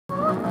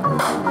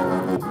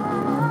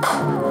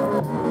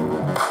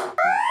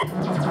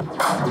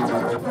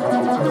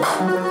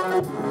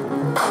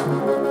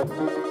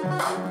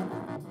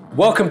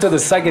Welcome to the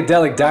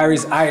Psychedelic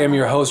Diaries. I am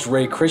your host,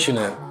 Ray Christian,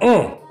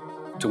 and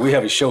do we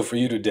have a show for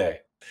you today.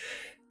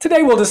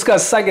 Today we'll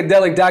discuss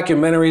psychedelic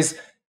documentaries,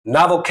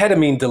 novel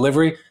ketamine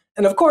delivery,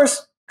 and of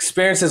course,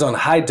 experiences on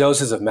high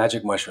doses of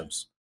magic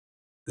mushrooms.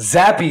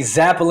 Zappy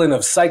Zapolin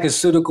of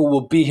Psycheceutical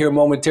will be here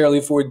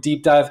momentarily for a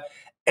deep dive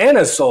and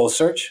a soul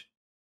search.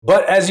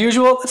 But as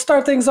usual, let's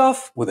start things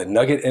off with a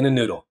nugget and a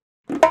noodle.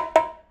 In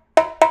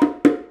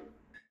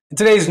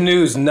today's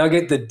news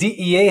nugget, the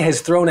DEA has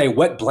thrown a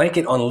wet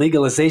blanket on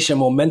legalization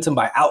momentum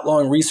by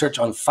outlawing research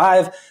on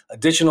 5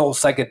 additional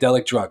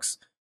psychedelic drugs.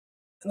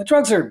 And the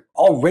drugs are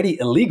already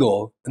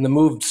illegal, and the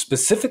move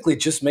specifically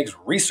just makes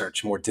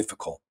research more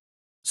difficult.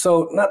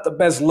 So not the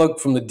best look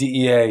from the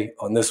DEA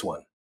on this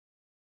one.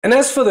 And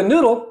as for the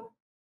noodle,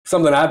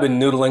 something I've been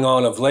noodling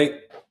on of late,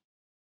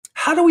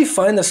 how do we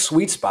find the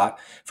sweet spot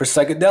for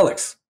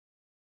psychedelics?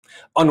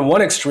 On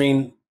one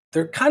extreme,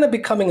 they're kind of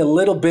becoming a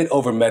little bit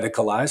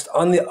over-medicalized.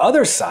 On the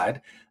other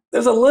side,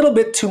 there's a little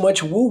bit too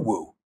much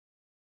woo-woo.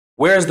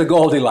 Where's the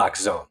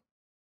Goldilocks zone?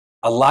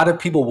 A lot of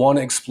people want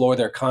to explore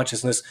their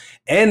consciousness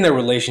and their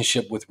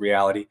relationship with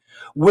reality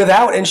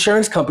without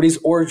insurance companies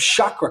or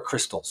chakra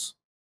crystals.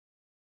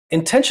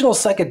 Intentional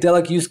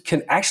psychedelic use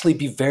can actually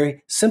be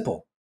very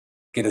simple.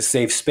 Get a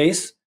safe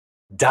space,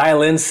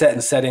 dial in set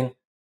and setting,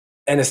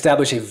 and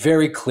establish a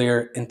very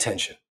clear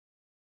intention.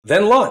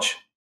 Then launch.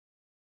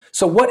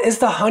 So what is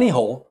the honey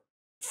hole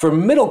for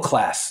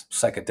middle-class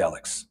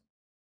psychedelics?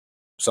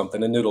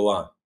 Something to noodle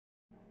on.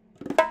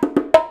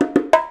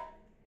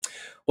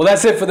 Well,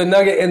 that's it for the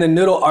nugget and the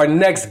noodle. Our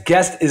next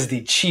guest is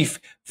the Chief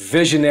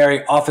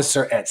Visionary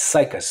Officer at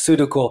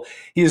Psycheceutical.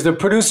 He is the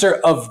producer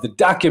of the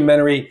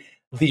documentary,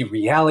 The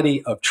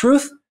Reality of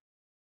Truth.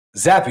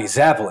 Zappy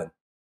Zapolin,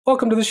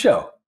 welcome to the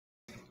show.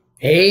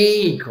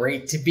 Hey,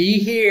 great to be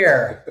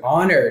here.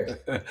 Honored.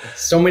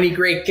 So many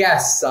great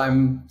guests.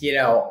 I'm,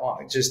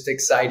 just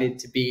excited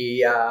to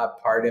be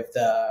part of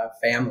the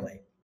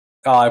family.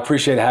 Oh, I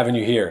appreciate having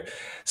you here.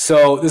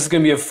 So this is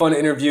going to be a fun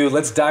interview.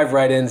 Let's dive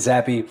right in,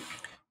 Zappy.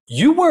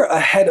 You were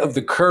ahead of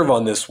the curve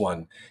on this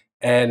one.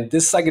 And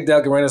this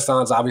psychedelic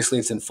renaissance, obviously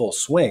it's in full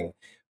swing.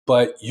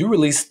 But you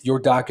released your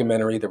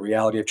documentary, The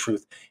Reality of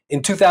Truth,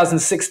 in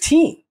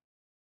 2016.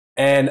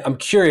 And I'm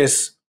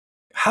curious,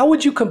 how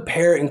would you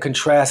compare and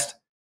contrast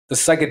the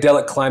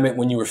psychedelic climate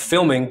when you were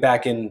filming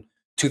back in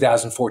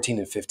 2014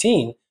 and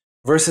 15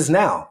 versus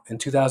now in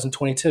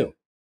 2022?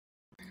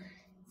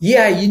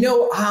 Yeah,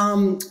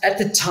 at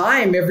the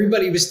time,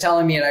 everybody was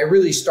telling me, and I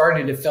really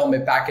started to film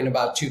it back in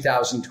about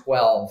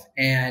 2012,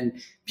 and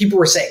people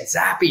were saying,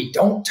 Zappy,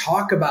 don't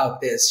talk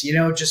about this,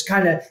 just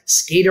kind of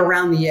skate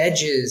around the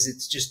edges.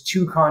 It's just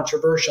too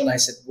controversial. And I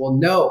said, well,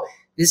 no,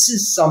 this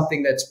is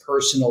something that's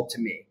personal to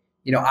me.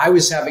 I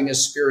was having a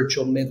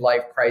spiritual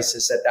midlife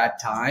crisis at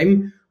that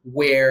time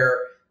where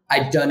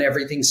I'd done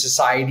everything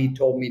society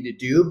told me to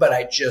do, but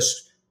I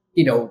just,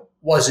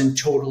 wasn't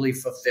totally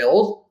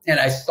fulfilled. And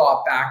I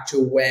thought back to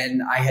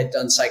when I had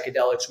done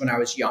psychedelics when I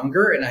was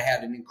younger and I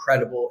had an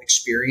incredible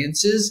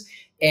experiences.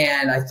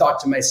 And I thought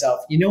to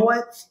myself, you know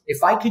what?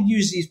 If I could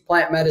use these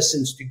plant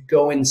medicines to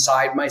go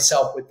inside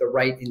myself with the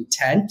right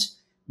intent,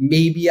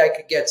 maybe I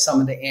could get some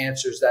of the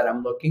answers that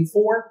I'm looking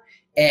for.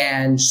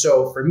 And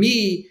so for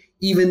me,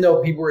 even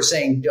though people were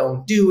saying,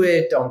 don't do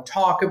it, don't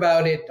talk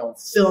about it, don't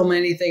film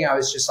anything, I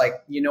was just like,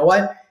 you know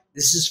what?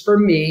 This is for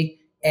me.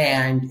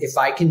 And if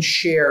I can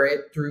share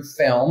it through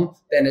film,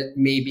 then it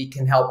maybe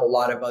can help a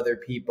lot of other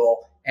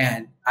people.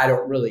 And I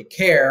don't really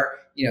care.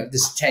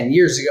 This is 10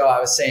 years ago, I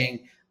was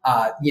saying,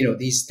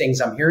 these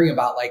things I'm hearing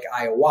about like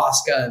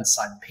ayahuasca and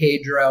San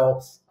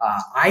Pedro,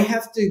 I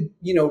have to,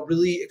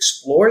 really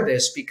explore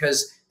this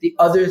because the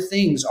other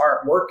things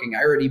aren't working.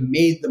 I already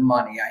made the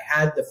money. I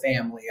had the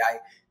family. I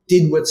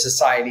did what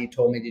society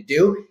told me to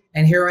do.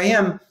 And here I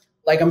am,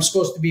 like I'm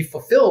supposed to be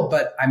fulfilled,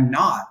 but I'm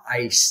not.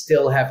 I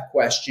still have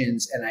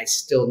questions and I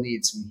still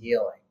need some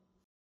healing.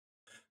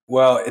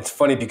 Well, it's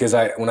funny because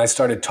when I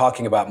started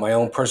talking about my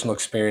own personal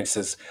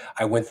experiences,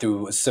 I went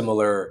through a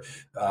similar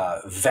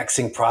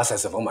vexing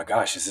process of, oh my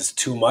gosh, is this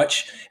too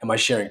much? Am I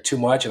sharing too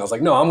much? And I was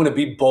like, no, I'm going to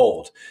be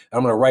bold.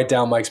 I'm going to write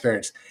down my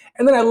experience.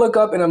 And then I look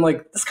up and I'm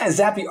like, this guy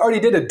Zappy already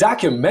did a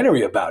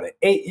documentary about it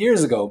 8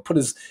 years ago, put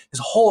his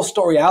whole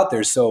story out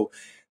there. So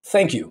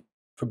thank you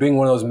for being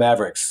one of those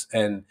mavericks.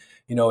 And,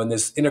 in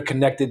this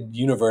interconnected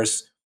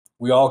universe,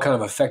 we all kind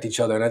of affect each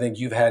other. And I think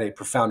you've had a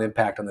profound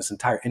impact on this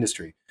entire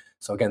industry.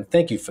 So again,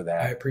 thank you for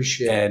that. I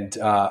appreciate it. And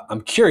I'm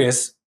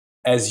curious,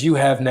 as you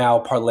have now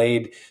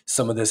parlayed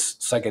some of this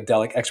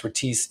psychedelic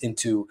expertise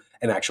into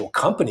an actual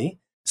company,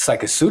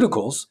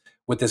 Psycheceuticals,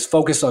 with this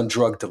focus on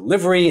drug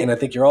delivery. And I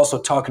think you're also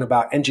talking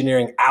about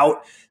engineering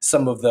out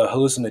some of the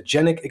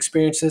hallucinogenic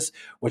experiences,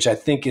 which I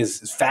think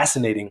is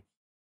fascinating.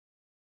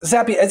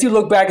 Zappy, as you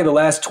look back at the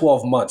last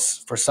 12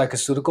 months for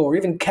Psycheceutical or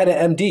even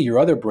KetaMD, your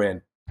other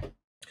brand,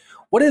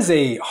 what is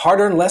a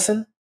hard-earned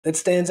lesson that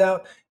stands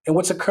out and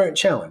what's a current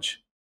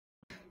challenge?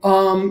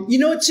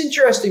 It's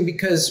interesting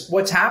because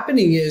what's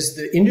happening is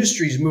the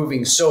industry is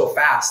moving so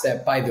fast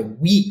that by the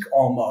week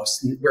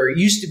almost, where it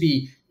used to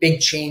be big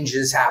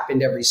changes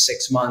happened every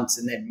 6 months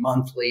and then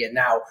monthly and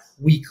now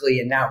weekly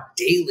and now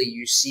daily,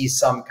 you see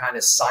some kind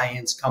of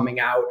science coming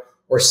out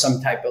or some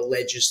type of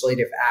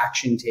legislative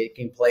action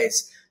taking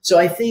place. So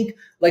I think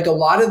like a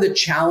lot of the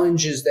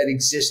challenges that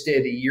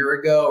existed a year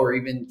ago or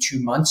even 2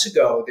 months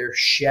ago, they're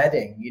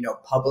shedding.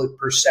 Public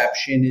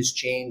perception is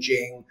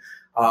changing.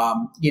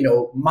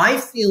 My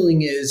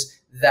feeling is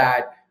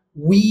that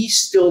we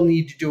still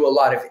need to do a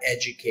lot of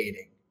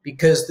educating,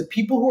 because the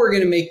people who are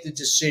going to make the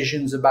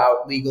decisions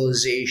about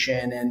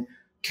legalization and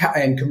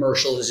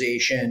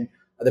commercialization,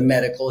 the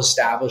medical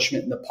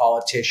establishment and the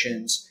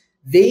politicians,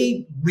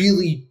 they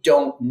really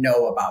don't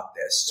know about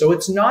this. So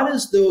it's not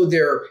as though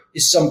there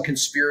is some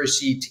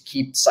conspiracy to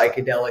keep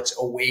psychedelics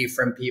away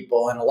from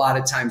people. And a lot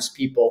of times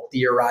people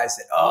theorize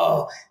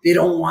that, they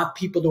don't want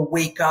people to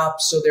wake up,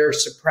 so they're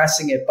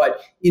suppressing it.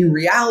 But in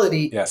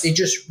reality, yes, they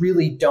just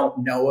really don't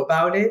know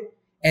about it.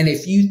 And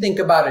if you think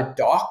about a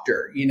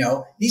doctor,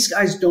 these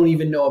guys don't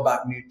even know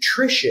about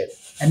nutrition,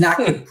 and that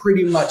could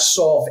pretty much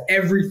solve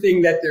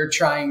everything that they're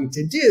trying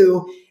to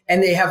do.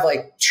 And they have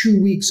like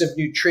 2 weeks of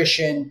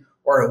nutrition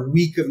or a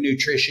week of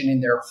nutrition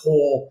in their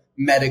whole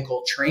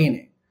medical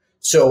training.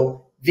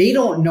 So they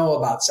don't know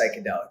about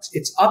psychedelics.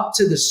 It's up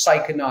to the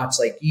psychonauts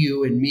like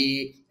you and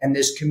me and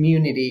this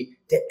community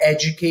to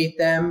educate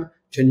them,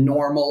 to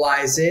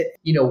normalize it.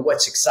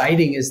 What's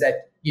exciting is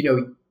that,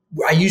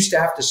 I used to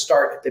have to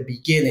start at the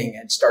beginning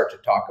and start to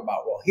talk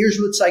about, well, here's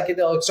what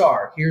psychedelics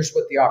are. Here's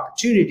what the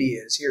opportunity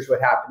is. Here's what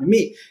happened to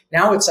me.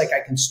 Now it's like I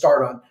can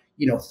start on,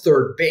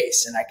 third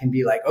base, and I can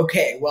be like,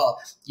 okay, well,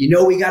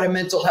 we got a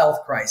mental health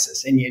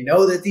crisis, and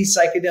that these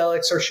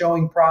psychedelics are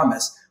showing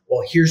promise.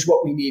 Well, here's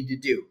what we need to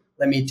do.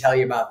 Let me tell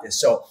you about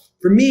this. So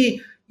for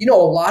me, a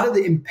lot of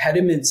the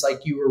impediments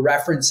like you were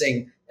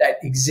referencing that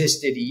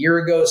existed a year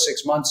ago,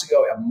 6 months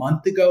ago, a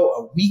month ago,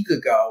 a week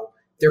ago,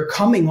 they're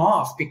coming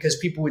off because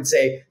people would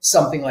say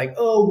something like,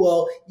 oh,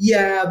 well,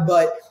 yeah,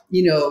 but,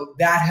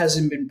 that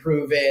hasn't been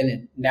proven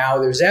and now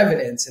there's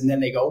evidence. And then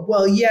they go,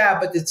 well, yeah,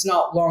 but it's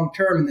not long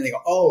term. And then they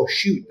go, oh,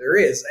 shoot, there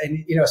is.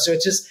 And, so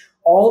it's just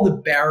all the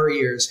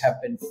barriers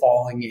have been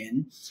falling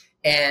in.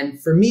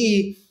 And for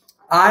me,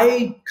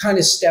 I kind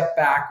of stepped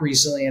back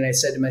recently and I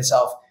said to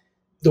myself,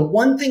 the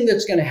one thing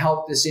that's going to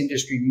help this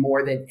industry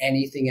more than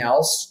anything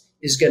else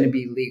is going to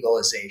be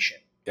legalization.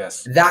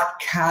 Yes. That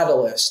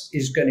catalyst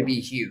is going to be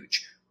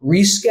huge.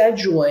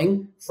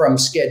 Rescheduling from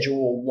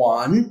Schedule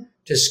 1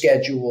 to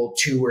Schedule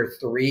 2 or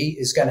 3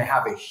 is going to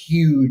have a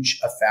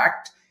huge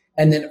effect.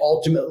 And then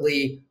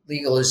ultimately,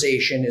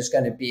 legalization is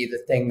going to be the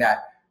thing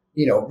that,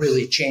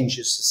 really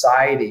changes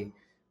society.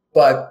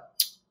 But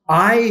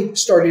I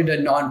started a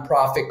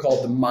nonprofit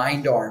called the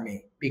Mind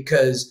Army,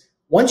 because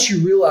once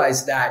you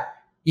realize that,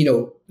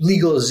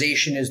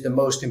 legalization is the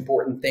most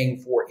important thing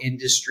for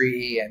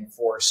industry and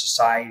for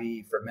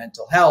society, for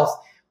mental health,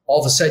 all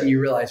of a sudden you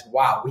realize,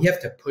 wow, we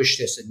have to push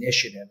this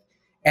initiative.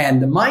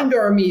 And the Mind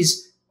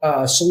Army's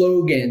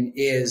slogan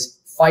is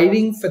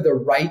fighting for the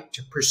right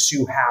to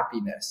pursue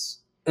happiness.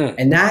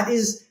 And that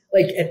is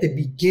like at the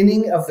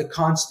beginning of the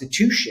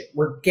Constitution.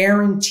 We're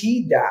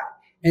guaranteed that.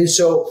 And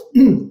so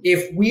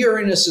if we are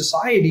in a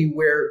society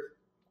where,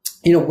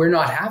 we're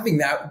not having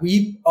that,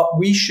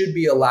 we should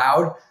be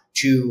allowed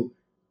to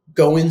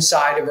go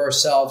inside of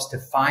ourselves to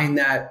find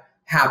that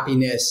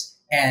happiness.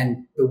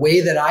 And the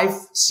way that I've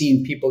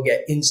seen people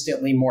get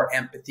instantly more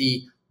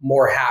empathy,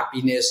 more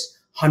happiness,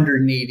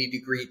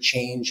 180-degree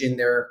change in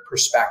their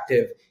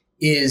perspective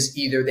is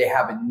either they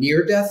have a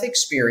near-death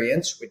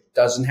experience, which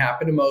doesn't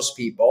happen to most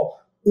people,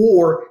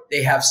 or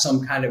they have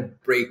some kind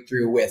of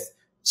breakthrough with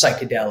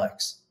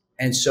psychedelics.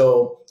 And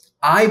so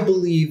I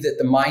believe that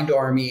the Mind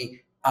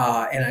Army,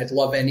 and I'd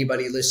love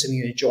anybody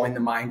listening to join the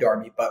Mind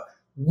Army, but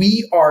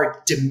we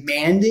are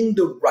demanding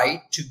the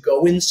right to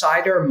go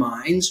inside our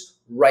minds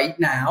right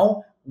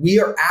now. We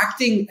are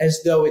acting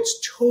as though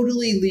it's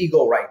totally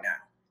legal right now,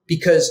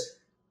 because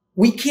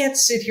we can't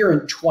sit here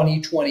in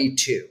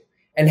 2022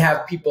 and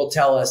have people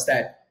tell us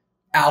that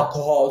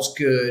alcohol is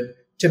good,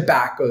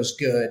 tobacco is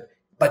good,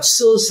 but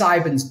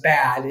psilocybin's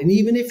bad. And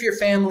even if your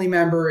family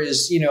member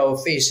is,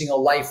 facing a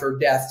life or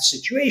death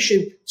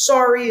situation,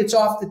 sorry, it's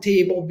off the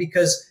table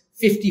because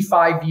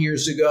 55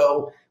 years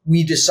ago,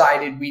 we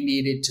decided we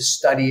needed to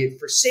study it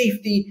for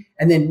safety,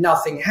 and then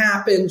nothing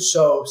happened.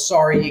 So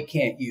sorry, you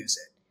can't use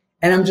it.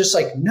 And I'm just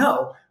like,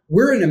 no,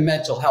 we're in a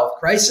mental health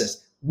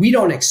crisis. We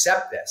don't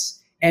accept this.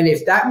 And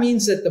if that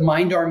means that the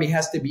Mind Army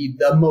has to be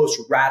the most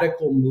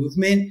radical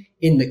movement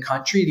in the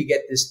country to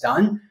get this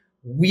done,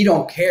 we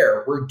don't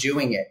care. We're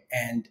doing it.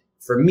 And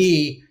for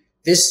me,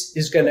 this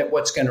is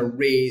what's going to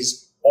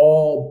raise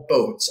all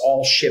boats,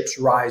 all ships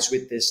rise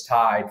with this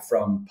tide,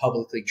 from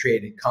publicly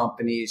traded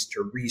companies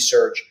to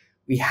research.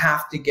 We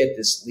have to get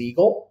this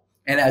legal.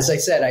 And as I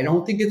said, I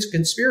don't think it's a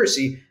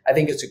conspiracy. I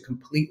think it's a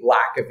complete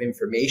lack of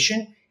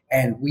information.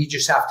 And we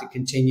just have to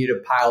continue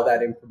to pile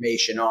that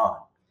information on.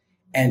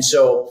 And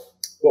so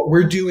what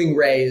we're doing,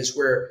 Ray, is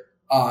we're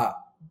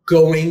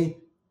going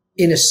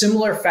in a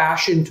similar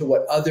fashion to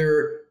what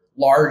other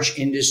large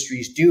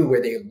industries do,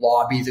 where they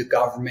lobby the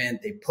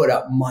government, they put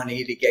up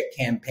money to get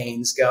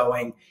campaigns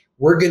going.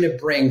 We're going to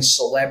bring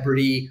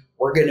celebrity,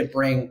 we're going to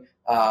bring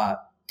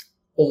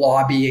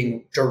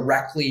lobbying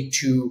directly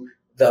to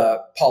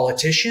the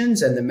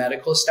politicians and the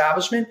medical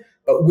establishment,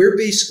 but we're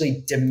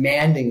basically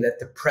demanding that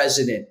the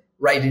president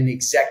write an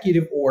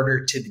executive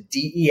order to the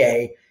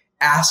DEA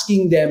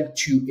asking them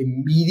to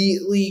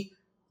immediately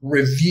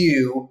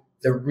review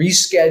the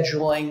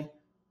rescheduling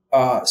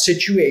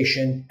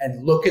situation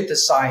and look at the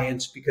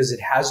science, because it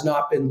has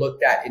not been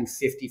looked at in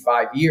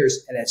 55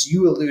 years. And as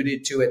you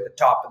alluded to at the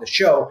top of the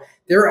show,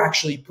 they're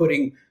actually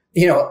putting,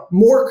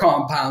 more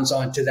compounds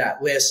onto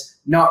that list,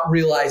 not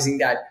realizing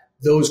that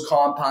those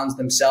compounds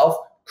themselves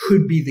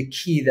could be the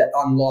key that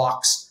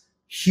unlocks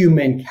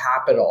human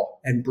capital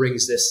and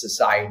brings this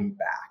society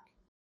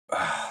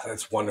back.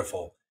 That's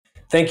wonderful.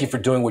 Thank you for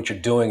doing what you're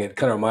doing. It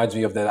kind of reminds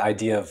me of that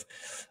idea of,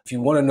 if you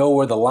want to know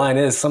where the line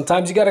is,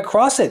 sometimes you got to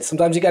cross it.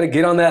 Sometimes you got to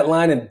get on that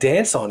line and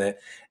dance on it.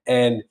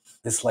 And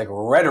this like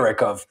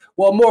rhetoric of,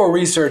 well, more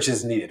research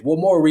is needed. Well,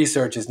 more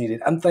research is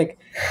needed. I'm thinking,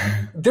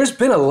 there's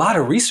been a lot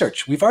of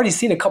research. We've already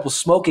seen a couple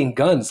smoking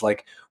guns,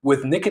 like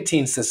with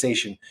nicotine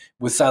cessation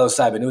with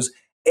psilocybin. It was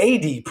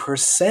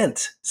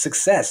 80%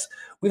 success.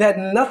 We've had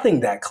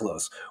nothing that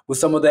close with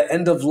some of the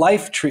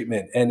end-of-life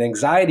treatment and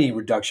anxiety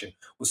reduction,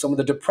 with some of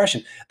the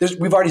depression.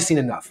 We've already seen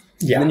enough.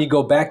 Yeah. And then you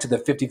go back to the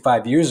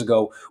 55 years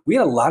ago, we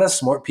had a lot of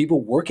smart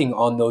people working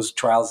on those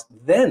trials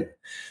then.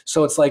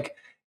 So it's like,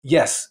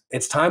 yes,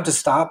 it's time to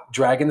stop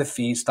dragging the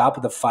feet, stop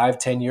with the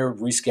 5-10 year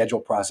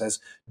reschedule process.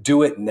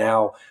 Do it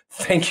now.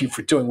 Thank you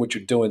for doing what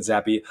you're doing,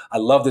 Zappy. I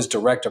love this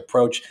direct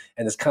approach,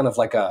 and it's kind of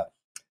like a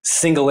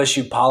single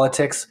issue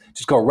politics.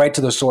 Just go right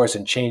to the source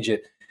and change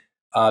it.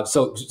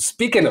 So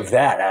speaking of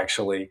that,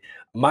 actually,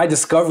 my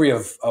discovery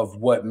of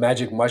what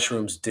magic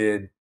mushrooms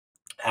did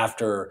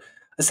after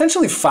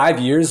essentially 5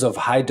 years of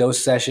high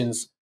dose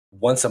sessions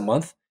once a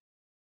month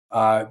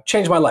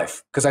changed my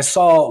life, because I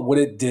saw what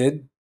it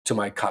did to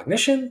my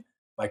cognition,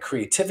 my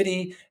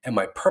creativity, and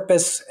my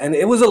purpose. And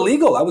it was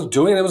illegal. I was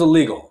doing it. It was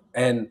illegal.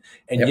 And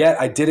yep.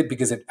 Yet I did it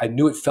because I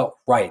knew it felt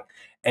right.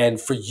 And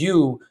for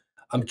you,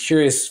 I'm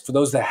curious, for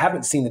those that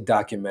haven't seen the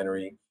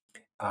documentary,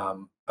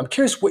 I'm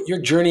curious what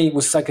your journey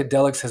with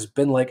psychedelics has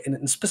been like.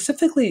 And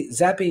specifically,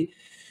 Zappy,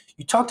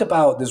 you talked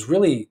about this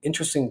really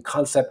interesting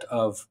concept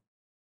of,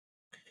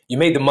 you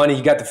made the money,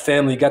 you got the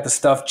family, you got the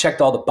stuff,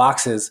 checked all the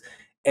boxes,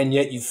 and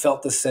yet you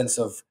felt this sense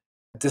of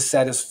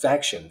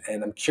dissatisfaction.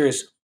 And I'm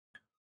curious,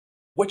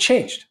 what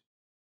changed?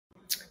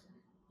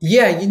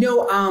 Yeah,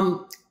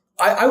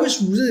 I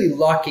was really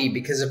lucky,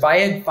 because if I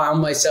had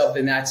found myself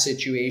in that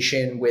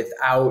situation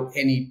without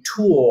any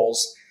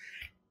tools,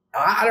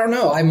 I don't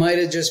know, I might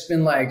have just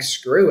been like,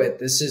 screw it,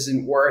 this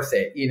isn't worth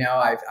it.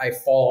 I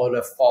followed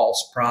a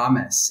false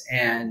promise.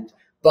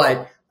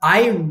 But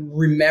I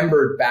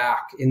remembered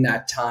back in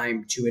that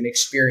time to an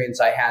experience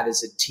I had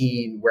as a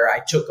teen where I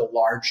took a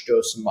large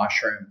dose of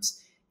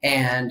mushrooms.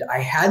 And I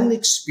had an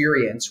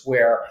experience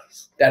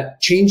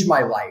that changed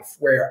my life,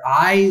 where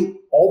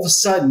all of a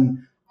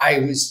sudden, I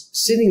was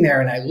sitting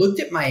there and I looked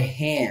at my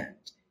hand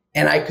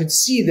and I could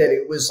see that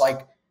it was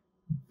like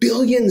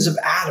billions of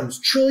atoms,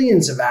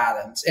 trillions of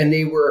atoms, and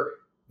they were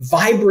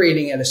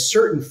vibrating at a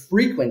certain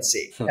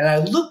frequency. And I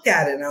looked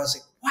at it and I was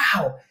like,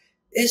 wow,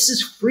 this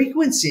is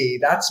frequency.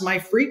 That's my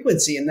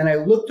frequency. And then I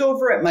looked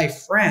over at my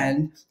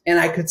friend and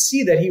I could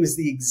see that he was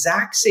the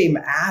exact same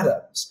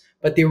atoms,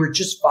 but they were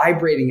just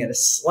vibrating at a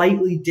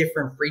slightly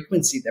different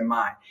frequency than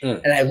mine.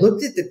 And I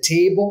looked at the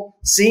table,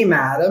 same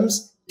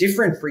atoms,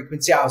 different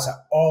frequency. I was like,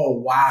 oh,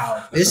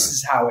 wow, this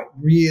is how it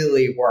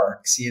really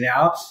works,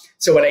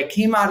 So when I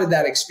came out of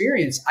that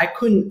experience, I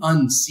couldn't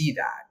unsee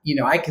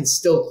that. I can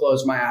still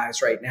close my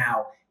eyes right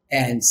now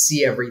and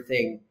see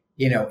everything,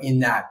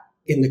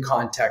 in the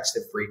context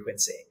of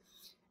frequency.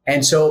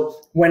 And so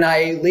when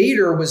I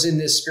later was in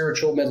this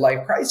spiritual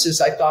midlife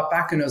crisis, I thought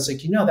back and I was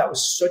like, that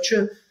was such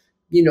a,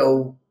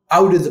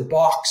 out of the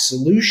box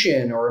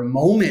solution or a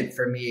moment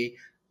for me.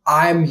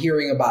 I'm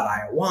hearing about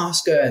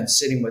ayahuasca and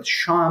sitting with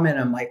shaman.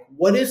 I'm like,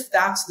 what if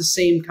that's the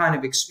same kind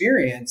of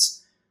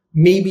experience?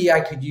 Maybe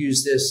I could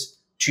use this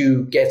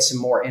to get some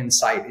more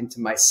insight into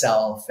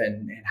myself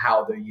and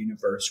how the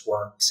universe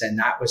works. And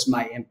that was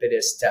my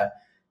impetus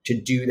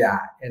to do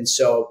that. And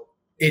so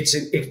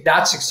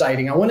that's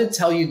exciting. I want to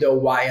tell you though,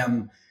 why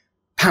I'm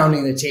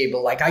pounding the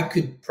table. Like I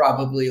could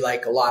probably,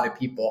 like a lot of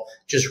people,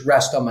 just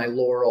rest on my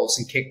laurels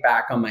and kick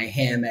back on my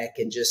hammock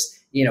and just,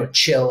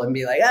 chill and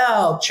be like, oh,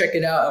 I'll check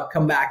it out. I'll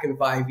come back in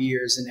 5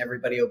 years and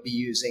everybody will be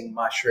using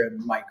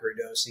mushroom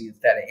microdosing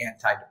instead of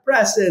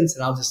antidepressants.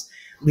 And I'll just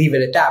leave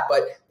it at that.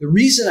 But the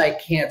reason I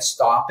can't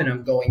stop and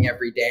I'm going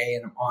every day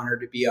and I'm honored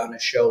to be on a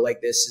show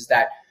like this is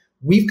that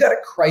we've got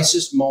a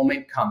crisis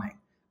moment coming.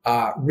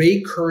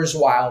 Ray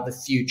Kurzweil, the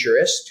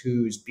futurist,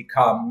 who's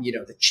become,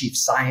 the chief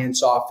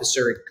science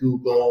officer at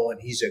Google, and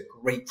he's a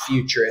great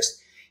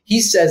futurist.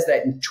 He says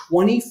that in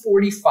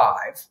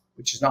 2045,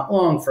 which is not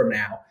long from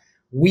now,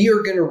 we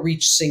are going to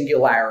reach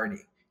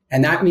singularity.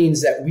 And that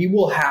means that we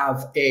will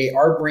have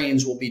our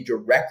brains will be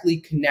directly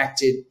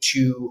connected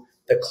to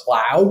the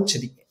cloud, to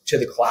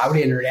the cloud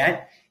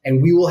internet,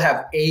 and we will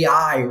have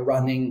AI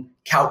running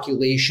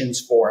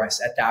calculations for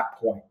us at that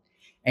point.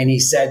 And he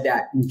said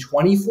that in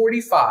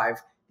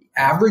 2045, the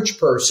average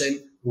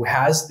person who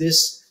has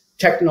this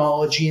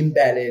technology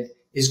embedded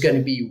is going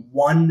to be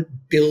 1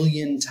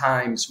 billion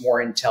times more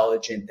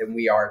intelligent than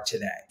we are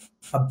today.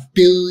 1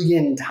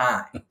 billion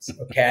times,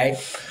 okay?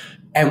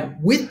 And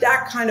with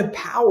that kind of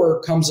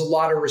power comes a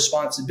lot of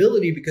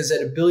responsibility, because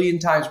at 1 billion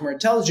times more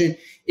intelligent,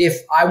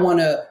 if I want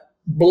to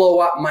blow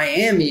up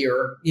Miami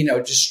or,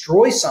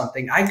 destroy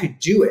something, I could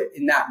do it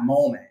in that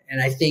moment.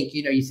 And I think,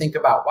 you think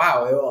about,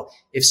 wow, well,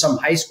 if some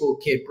high school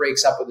kid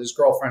breaks up with his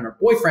girlfriend or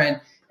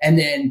boyfriend and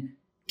then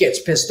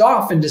gets pissed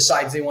off and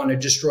decides they want to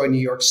destroy New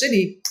York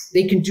City,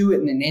 they can do it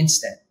in an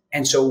instant.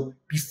 And so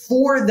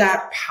before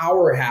that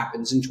power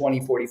happens in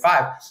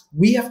 2045,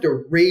 we have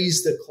to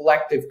raise the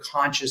collective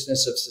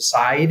consciousness of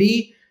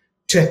society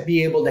to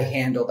be able to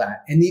handle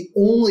that. And the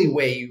only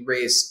way you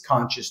raise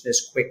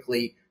consciousness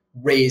quickly,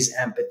 raise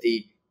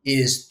empathy,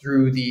 is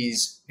through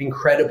these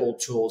incredible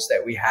tools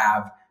that we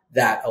have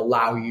that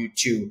allow you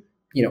to,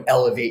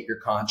 elevate your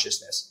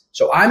consciousness.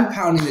 So I'm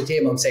pounding the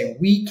table. I'm saying,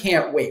 we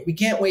can't wait. We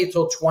can't wait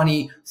till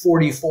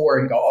 2044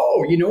 and go,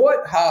 oh, you know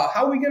what? How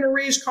are we going to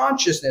raise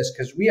consciousness?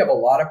 Because we have a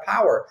lot of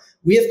power.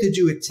 We have to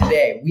do it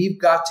today. We've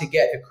got to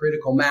get a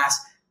critical mass.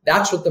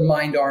 That's what the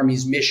Mind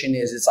Army's mission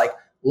is. It's like,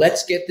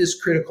 let's get this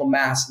critical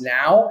mass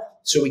now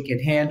so we can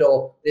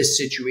handle this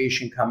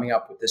situation coming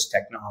up with this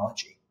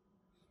technology.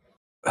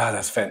 Ah,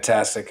 that's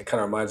fantastic. It kind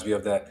of reminds me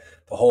of the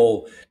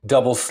whole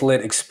double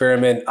slit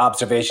experiment.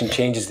 Observation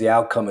changes the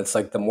outcome. It's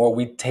like the more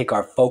we take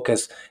our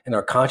focus and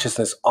our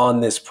consciousness on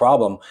this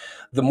problem,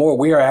 the more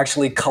we are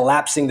actually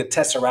collapsing the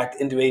tesseract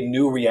into a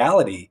new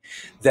reality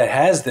that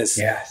has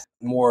this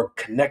more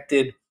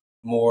connected,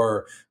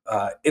 more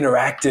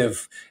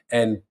interactive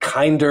and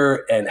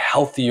kinder and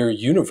healthier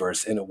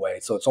universe in a way.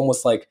 So it's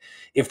almost like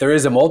if there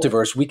is a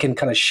multiverse, we can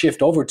kind of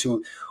shift over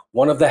to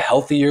one of the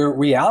healthier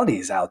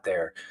realities out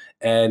there.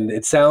 And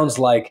it sounds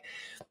like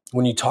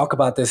when you talk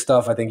about this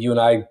stuff, I think you and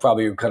I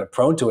probably are kind of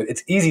prone to it.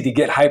 It's easy to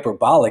get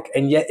hyperbolic,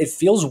 and yet it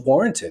feels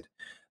warranted.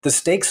 The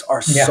stakes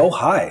are so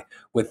high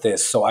with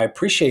this. So I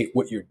appreciate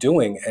what you're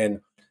doing. And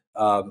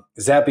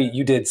Zappy,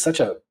 you did such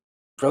a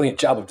brilliant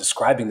job of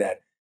describing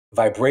that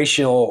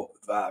vibrational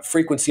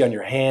frequency on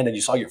your hand, and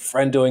you saw your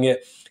friend doing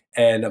it.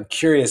 And I'm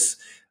curious,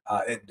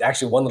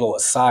 actually one little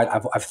aside,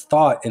 I've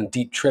thought in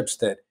deep trips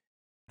that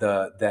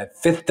that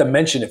fifth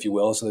dimension, if you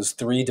will, so there's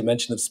 3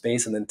 dimensions of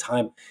space and then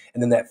time,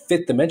 and then that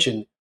 5th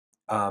dimension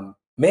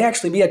may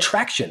actually be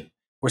attraction,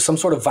 or some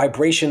sort of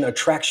vibration,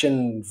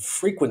 attraction,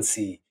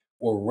 frequency,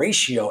 or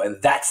ratio, and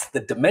that's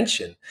the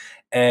dimension.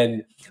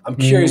 And I'm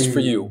curious for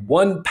you,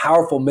 one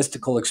powerful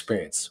mystical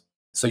experience.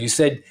 So you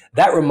said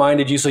that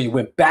reminded you, so you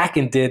went back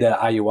and did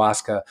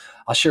ayahuasca.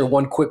 I'll share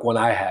one quick one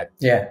I had.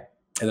 And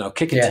then I'll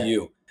kick it to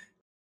you.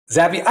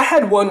 Zappy, I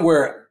had one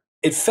where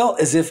it felt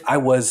as if I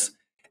was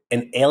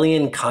an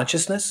alien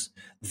consciousness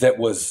that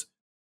was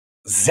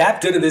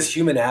zapped into this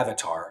human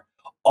avatar.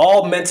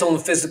 All mental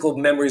and physical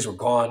memories were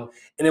gone.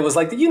 And it was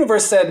like the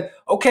universe said,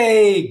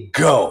 okay,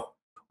 go.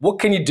 What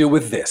can you do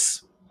with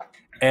this?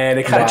 And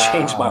it kind of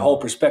changed my whole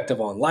perspective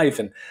on life.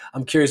 And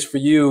I'm curious for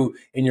you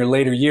in your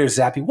later years,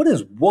 Zappy, what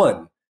is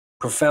one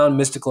profound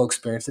mystical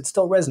experience that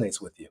still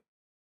resonates with you?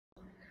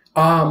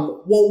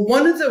 Well,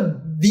 one of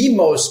the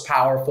most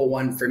powerful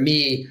one for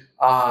me,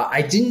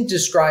 I didn't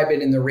describe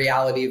it in the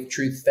Reality of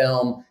Truth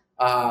film,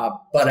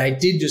 but I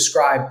did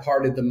describe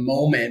part of the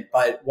moment.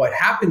 But what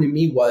happened to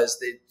me was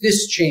that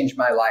this changed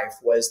my life,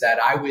 was that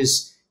I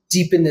was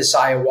deep in this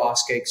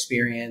ayahuasca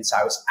experience.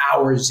 I was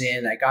hours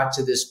in. I got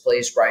to this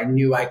place where I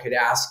knew I could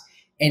ask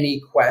any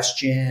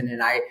question.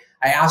 And I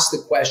asked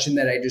the question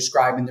that I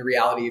described in the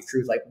Reality of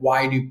Truth, like,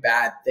 why do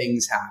bad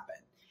things happen?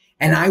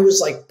 And I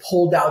was like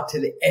pulled out to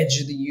the edge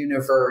of the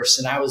universe,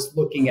 and I was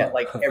looking at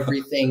like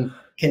everything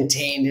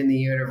contained in the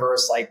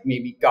universe, like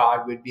maybe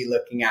God would be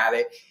looking at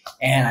it.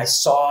 And I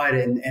saw it,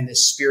 and the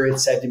spirit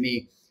said to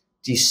me,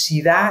 do you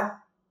see that?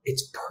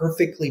 It's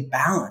perfectly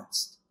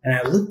balanced. And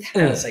I looked at it,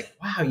 and I was like,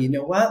 wow, you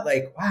know what?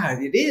 Like, wow,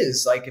 it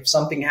is. Like if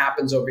something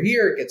happens over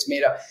here, it gets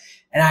made up.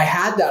 And I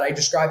had that. I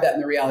described that in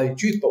the Reality of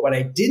Truth. But what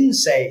I didn't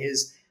say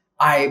is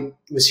I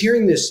was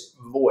hearing this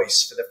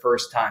voice for the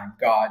first time,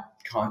 God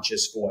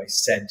conscious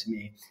voice said to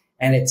me,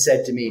 and it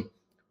said to me,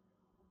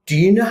 do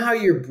you know how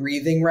you're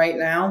breathing right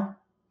now?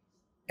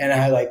 And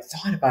I like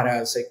thought about it. I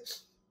was like,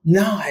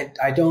 no,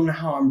 I don't know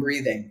how I'm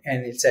breathing.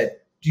 And it said,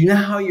 do you know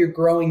how you're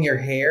growing your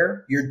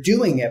hair? You're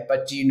doing it,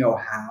 but do you know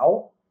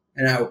how?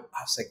 And I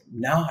was like,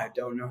 no, I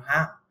don't know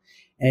how.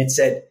 And it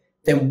said,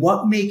 then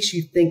what makes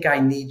you think I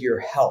need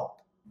your help?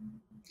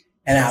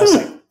 And I was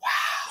like,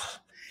 wow,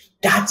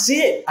 that's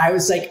it. I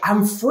was like,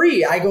 I'm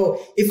free. I go,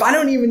 if I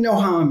don't even know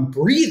how I'm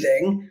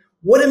breathing,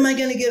 what am I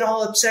going to get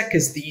all upset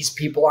because these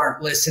people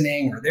aren't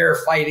listening or they're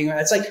fighting?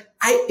 It's like,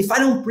 if I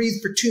don't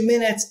breathe for 2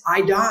 minutes,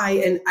 I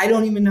die, and I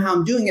don't even know how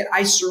I'm doing it.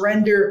 I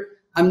surrender.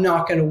 I'm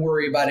not going to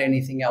worry about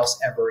anything else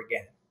ever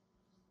again.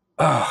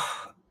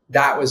 Oh,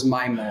 That was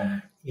my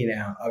moment,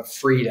 of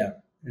freedom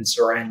and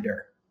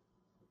surrender.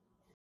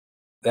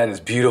 that is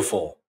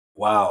beautiful.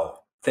 Wow.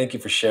 Thank you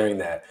for sharing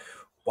that.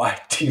 Why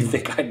do you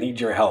think I need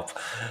your help?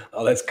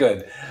 Oh, that's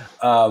good.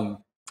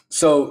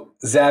 So,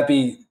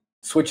 Zappy,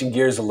 switching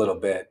gears a little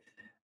bit,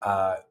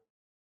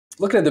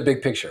 looking at the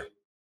big picture.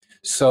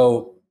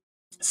 So,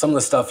 some of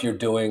the stuff you're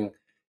doing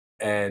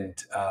and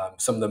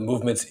some of the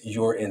movements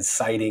you're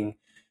inciting,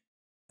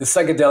 the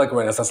psychedelic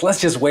renaissance,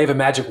 let's just wave a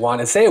magic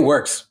wand and say it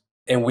works.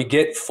 And we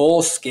get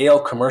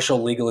full-scale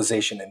commercial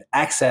legalization and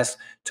access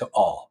to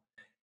all.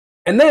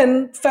 And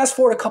then fast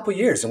forward a couple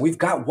years and we've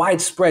got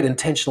widespread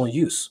intentional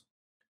use.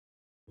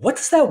 What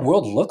does that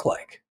world look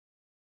like?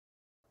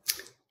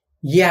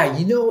 Yeah,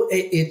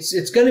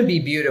 it's going to be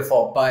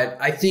beautiful, but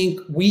I think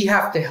we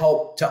have to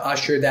help to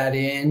usher that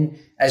in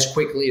as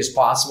quickly as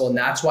possible. And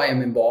that's why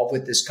I'm involved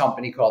with this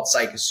company called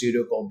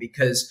Psycheceutical,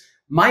 because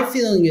my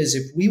feeling is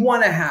if we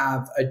want to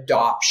have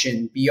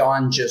adoption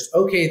beyond just,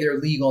 okay, they're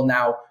legal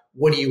now,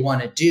 what do you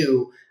want to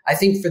do? I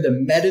think for the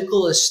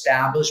medical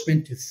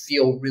establishment to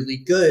feel really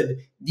good,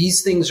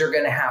 these things are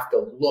going to have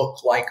to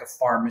look like a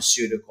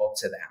pharmaceutical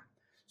to them.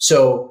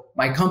 So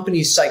my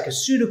company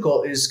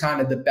Psycheceutical is kind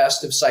of the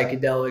best of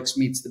psychedelics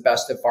meets the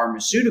best of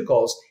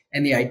pharmaceuticals.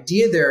 And the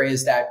idea there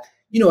is that,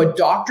 a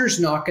doctor's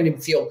not going to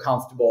feel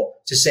comfortable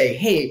to say,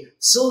 hey,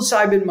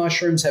 psilocybin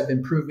mushrooms have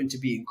been proven to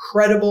be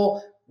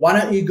incredible. Why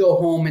don't you go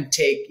home and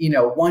take,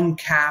 one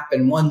cap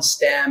and one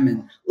stem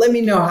and let me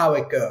know how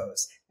it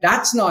goes.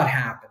 That's not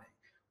happening.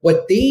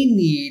 What they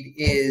need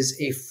is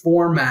a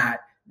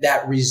format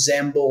that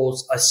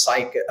resembles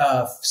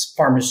a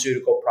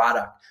pharmaceutical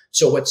product.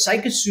 So what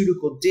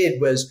Psycheceutical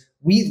did was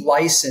we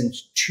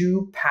licensed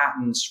 2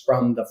 patents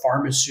from the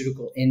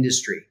pharmaceutical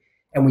industry,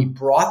 and we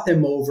brought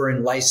them over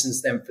and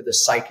licensed them for the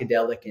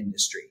psychedelic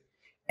industry.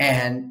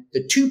 And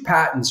the 2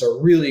 patents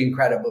are really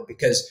incredible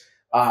because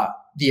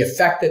the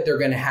effect that they're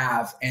going to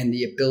have and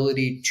the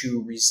ability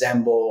to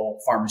resemble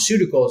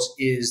pharmaceuticals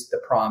is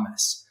the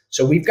promise.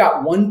 So we've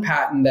got 1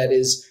 patent that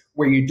is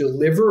where you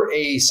deliver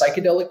a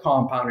psychedelic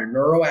compound, a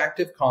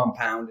neuroactive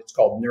compound. It's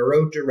called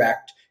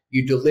NeuroDirect.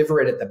 You deliver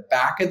it at the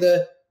back of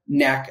the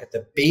neck, at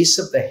the base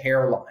of the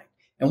hairline.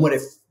 And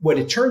what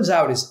it turns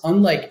out is,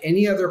 unlike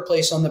any other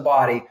place on the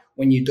body,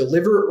 when you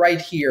deliver it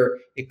right here,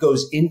 it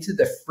goes into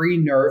the free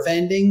nerve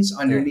endings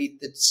underneath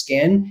the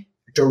skin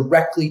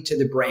directly to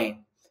the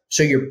brain.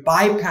 So you're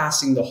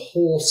bypassing the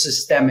whole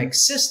systemic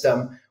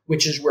system,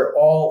 which is where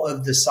all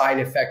of the side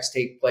effects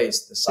take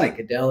place. The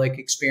psychedelic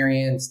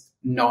experience,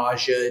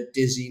 nausea,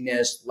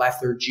 dizziness,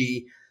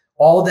 lethargy.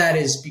 All that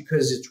is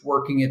because it's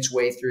working its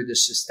way through the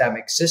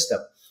systemic system.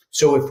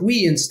 So if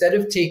we, instead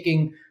of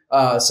taking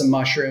some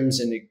mushrooms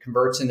and it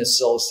converts into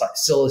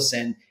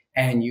psilocin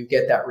and you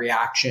get that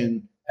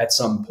reaction at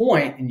some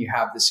point and you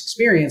have this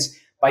experience,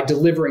 by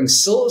delivering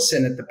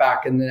psilocin at the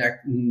back of the neck,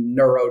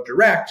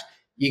 NeuroDirect,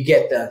 you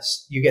get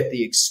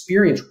the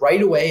experience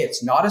right away.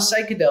 It's not a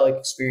psychedelic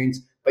experience,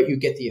 but you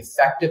get the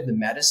effect of the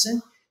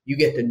medicine, you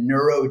get the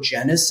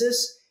neurogenesis,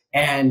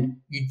 and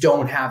you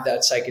don't have that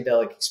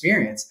psychedelic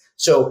experience.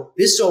 So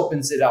this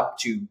opens it up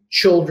to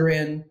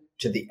children,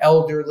 to the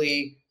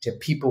elderly, to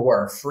people who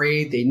are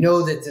afraid. They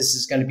know that this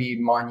is going to be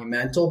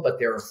monumental, but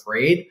they're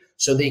afraid.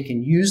 So they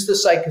can use the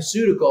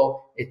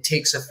psycheceutical. It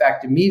takes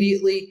effect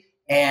immediately,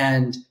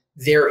 and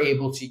they're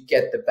able to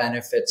get the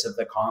benefits of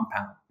the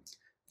compound.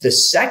 The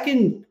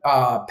second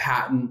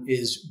patent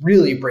is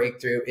really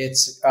breakthrough.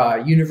 It's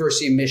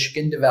University of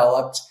Michigan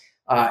developed.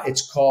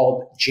 It's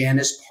called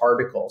Janus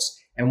particles.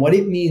 And what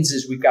it means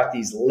is we've got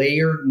these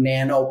layered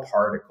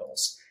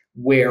nanoparticles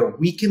where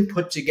we can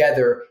put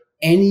together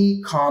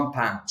any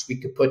compounds. We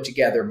could put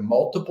together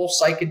multiple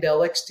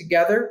psychedelics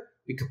together.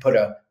 We could put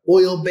an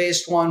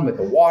oil-based one with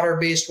a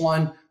water-based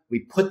one. We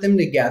put them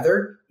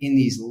together in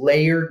these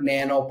layered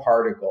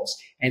nanoparticles.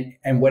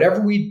 And whatever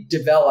we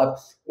develop,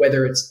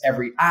 whether it's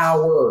every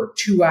hour or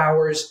 2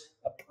 hours,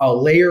 a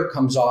layer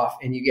comes off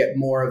and you get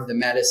more of the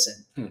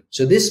medicine.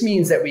 So this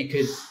means that we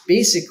could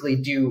basically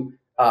do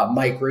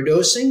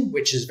microdosing,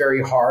 which is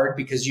very hard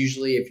because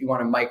usually if you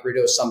want to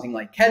microdose something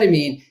like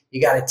ketamine,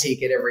 you got to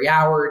take it every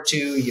hour or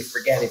 2. You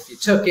forget if you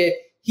took it.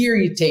 Here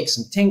you take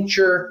some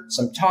tincture,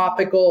 some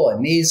topical, a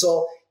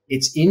nasal.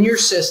 It's in your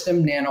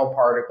system,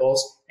 nanoparticles,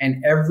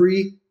 and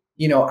every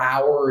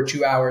hour or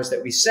 2 hours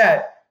that we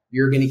set,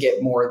 you're going to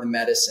get more of the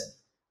medicine.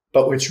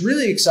 But what's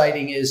really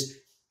exciting is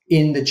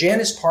in the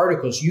Janus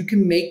particles, you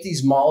can make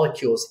these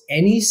molecules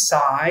any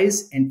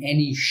size and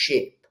any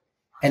shape.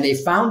 And they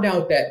found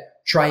out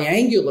that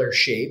triangular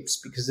shapes,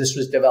 because this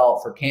was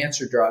developed for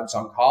cancer drugs,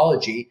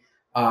 oncology,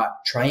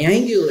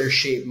 triangular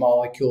shaped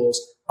molecules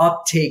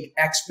uptake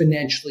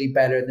exponentially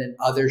better than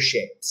other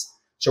shapes.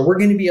 So we're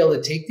going to be able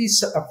to take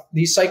these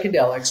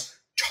psychedelics,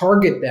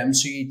 target them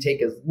so you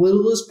take as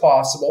little as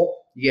possible,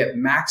 you get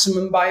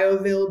maximum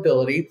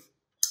bioavailability,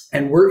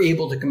 and we're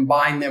able to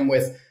combine them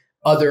with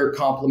other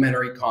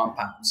complementary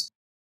compounds.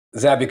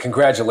 Zappy,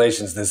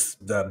 congratulations.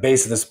 The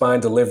base of the spine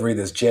delivery,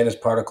 this Janus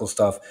particle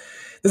stuff,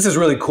 This is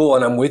really cool,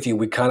 and I'm with you.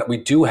 We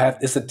do have,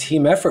 it's a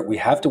team effort. We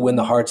have to win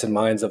the hearts and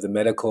minds of the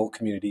medical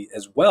community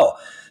as well.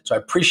 So I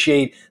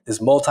appreciate this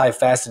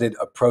multifaceted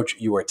approach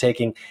you are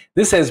taking.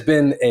 This has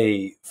been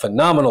a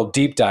phenomenal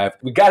deep dive.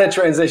 We got to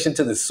transition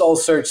to the soul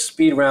search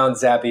speed round,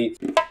 Zappy.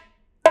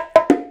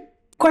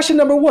 Question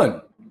number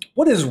 1.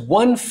 What is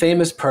one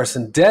famous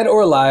person, dead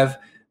or alive,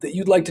 that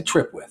you'd like to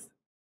trip with?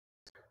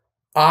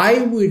 I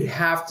would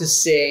have to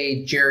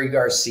say Jerry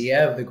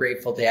Garcia of the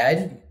Grateful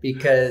Dead,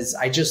 because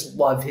I just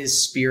love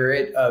his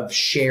spirit of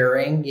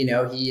sharing. You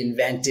know, he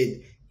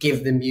invented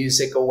give the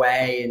music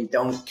away and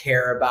don't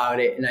care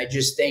about it. And I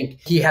just think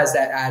he has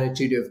that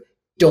attitude of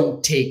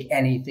don't take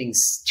anything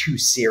too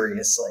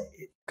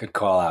seriously. Good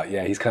call out.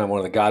 Yeah, he's kind of one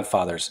of the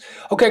godfathers.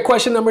 Okay,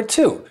 question number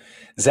 2.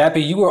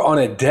 Zappy, you are on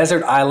a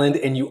desert island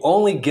and you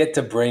only get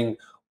to bring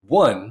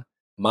one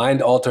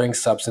mind-altering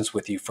substance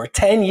with you for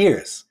 10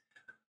 years.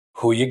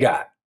 Who you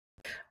got?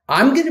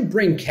 I'm going to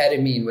bring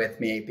ketamine with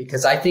me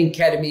because I think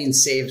ketamine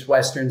saves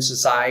Western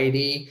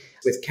society.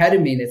 With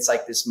ketamine, it's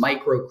like this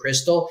micro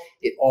crystal.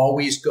 It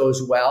always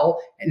goes well.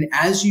 And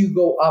as you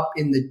go up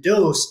in the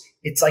dose,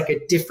 it's like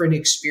a different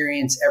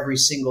experience every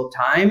single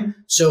time.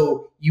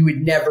 So you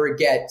would never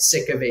get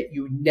sick of it.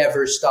 You would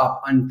never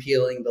stop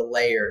unpeeling the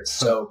layers.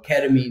 So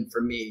ketamine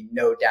for me,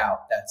 no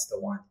doubt, that's the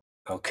one.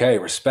 Okay,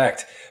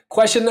 respect.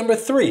 Question number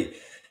 3.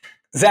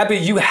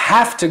 Zappy, you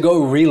have to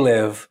go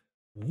relive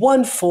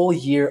one full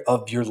year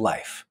of your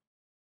life.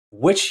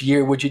 Which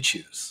year would you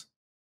choose?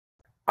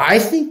 I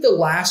think the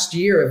last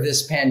year of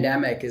this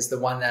pandemic is the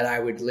one that I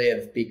would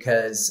live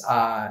because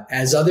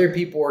as other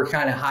people were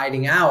kind of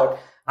hiding out,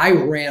 I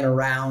ran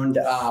around.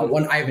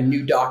 I have a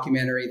new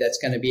documentary that's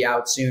going to be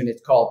out soon.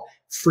 It's called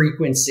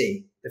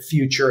Frequency, the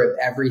Future of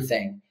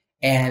Everything.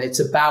 And it's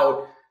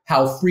about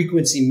how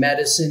frequency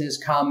medicine is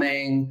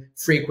coming,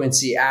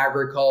 frequency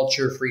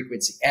agriculture,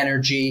 frequency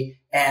energy,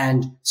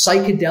 and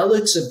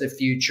psychedelics of the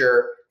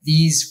future.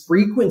 These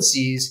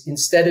frequencies,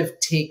 instead of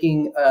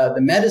taking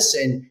the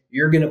medicine,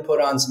 you're going to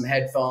put on some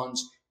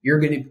headphones. You're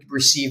going to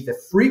receive the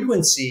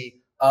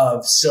frequency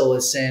of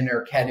psilocin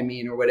or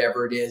ketamine or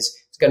whatever it is.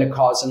 It's going to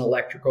cause an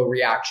electrical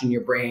reaction in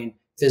your brain,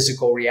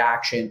 physical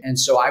reaction. And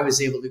so I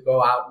was able to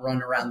go out and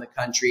run around the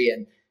country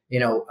and,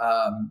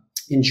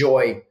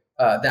 enjoy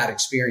that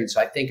experience.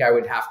 So I think I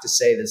would have to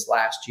say this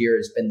last year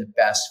has been the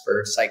best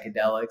for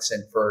psychedelics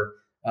and for,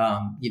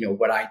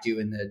 what I do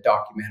in the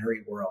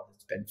documentary world.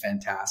 It's been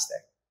fantastic.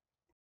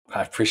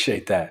 I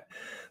appreciate that.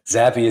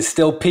 Zappy is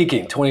still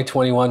peaking.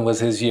 2021 was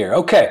his year.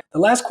 Okay, the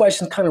last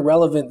question is kind of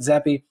relevant,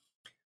 Zappy.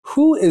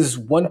 Who is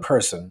one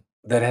person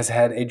that has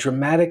had a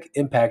dramatic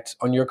impact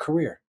on your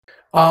career?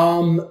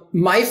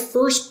 My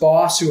first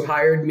boss who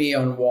hired me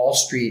on Wall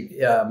Street,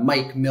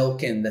 Mike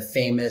Milken, the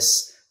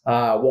famous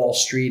Wall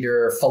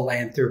Streeter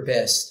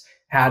philanthropist,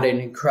 had an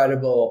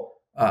incredible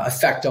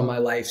effect on my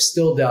life,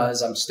 still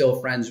does. I'm still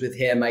friends with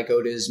him. I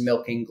go to his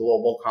Milken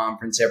Global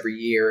Conference every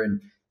year and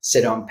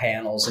sit on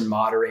panels and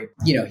moderate.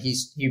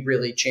 He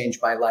really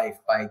changed my life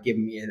by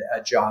giving me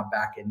a job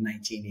back in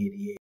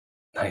 1988.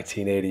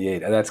 1988.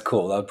 That's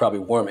cool. That would probably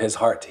warm his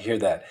heart to hear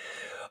that.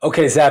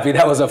 Okay, Zappy,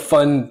 that was a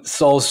fun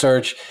soul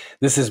search.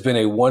 This has been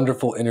a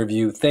wonderful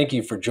interview. Thank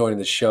you for joining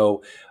the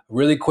show.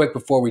 Really quick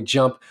before we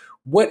jump,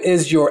 what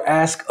is your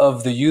ask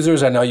of the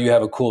users? I know you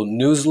have a cool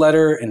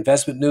newsletter,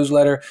 investment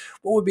newsletter.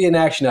 What would be an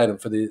action item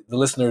for the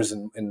listeners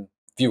and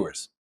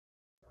viewers?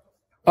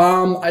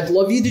 I'd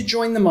love you to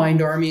join the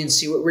Mind Army and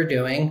see what we're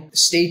doing.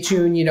 Stay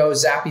tuned,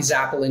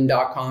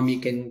 zappyzapolin.com. You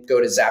can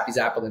go to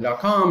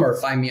zappyzapolin.com or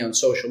find me on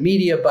social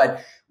media,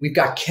 but we've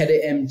got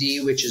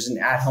KetaMD, which is an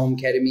at-home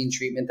ketamine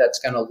treatment that's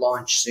going to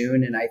launch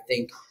soon. And I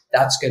think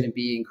that's going to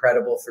be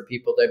incredible for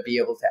people to be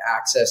able to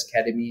access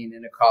ketamine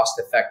in a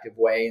cost-effective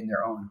way in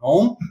their own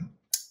home.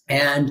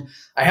 And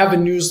I have a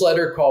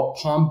newsletter called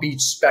Palm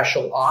Beach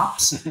Special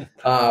Ops.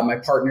 My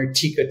partner,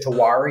 Tika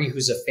Tawari,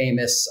 who's a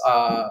famous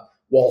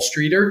Wall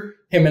Streeter,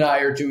 him and I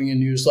are doing a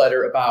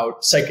newsletter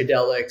about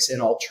psychedelics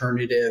and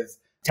alternative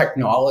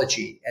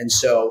technology. And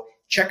so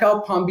check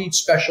out Palm Beach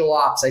Special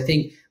Ops. I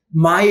think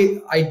my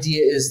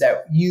idea is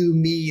that you,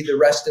 me, the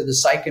rest of the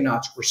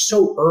psychonauts were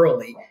so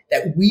early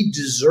that we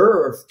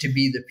deserve to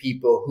be the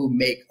people who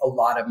make a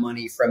lot of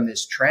money from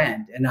this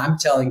trend. And I'm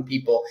telling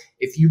people,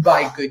 if you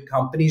buy good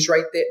companies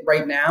right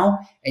now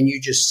and you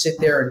just sit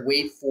there and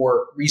wait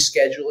for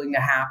rescheduling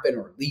to happen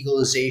or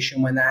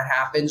legalization when that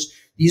happens,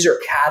 these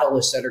are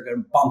catalysts that are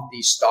going to bump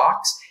these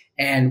stocks.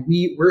 And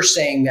we're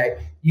saying that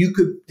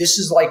this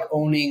is like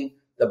owning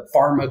the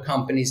pharma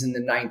companies in the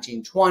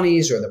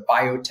 1920s or the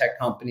biotech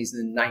companies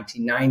in the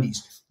 1990s.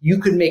 You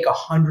could make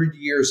 100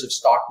 years of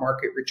stock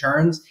market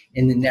returns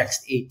in the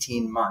next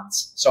 18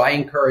 months. So I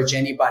encourage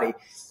anybody,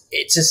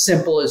 it's as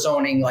simple as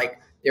owning,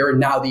 there are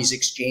now these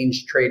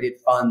exchange traded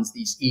funds,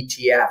 these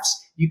ETFs.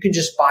 You can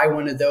just buy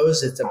one of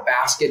those. It's a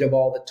basket of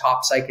all the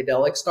top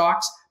psychedelic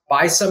stocks.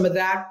 Buy some of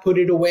that, put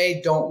it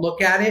away, don't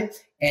look at it,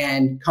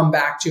 and come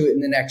back to it in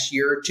the next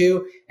year or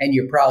two. And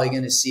you're probably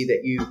going to see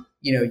that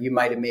you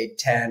might have made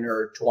 10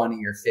 or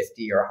 20 or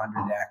 50 or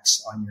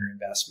 100x on your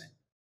investment.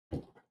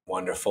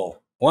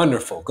 Wonderful.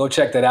 Wonderful. Go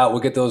check that out. We'll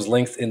get those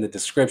links in the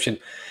description.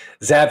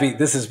 Zappy,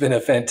 this has been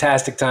a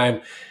fantastic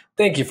time.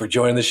 Thank you for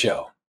joining the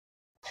show.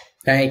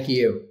 Thank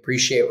you.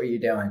 Appreciate what you're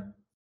doing.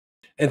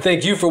 And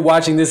thank you for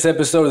watching this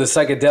episode of the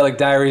Psychedelic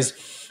Diaries.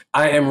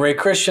 I am Ray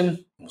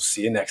Christian. We'll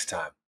see you next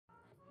time.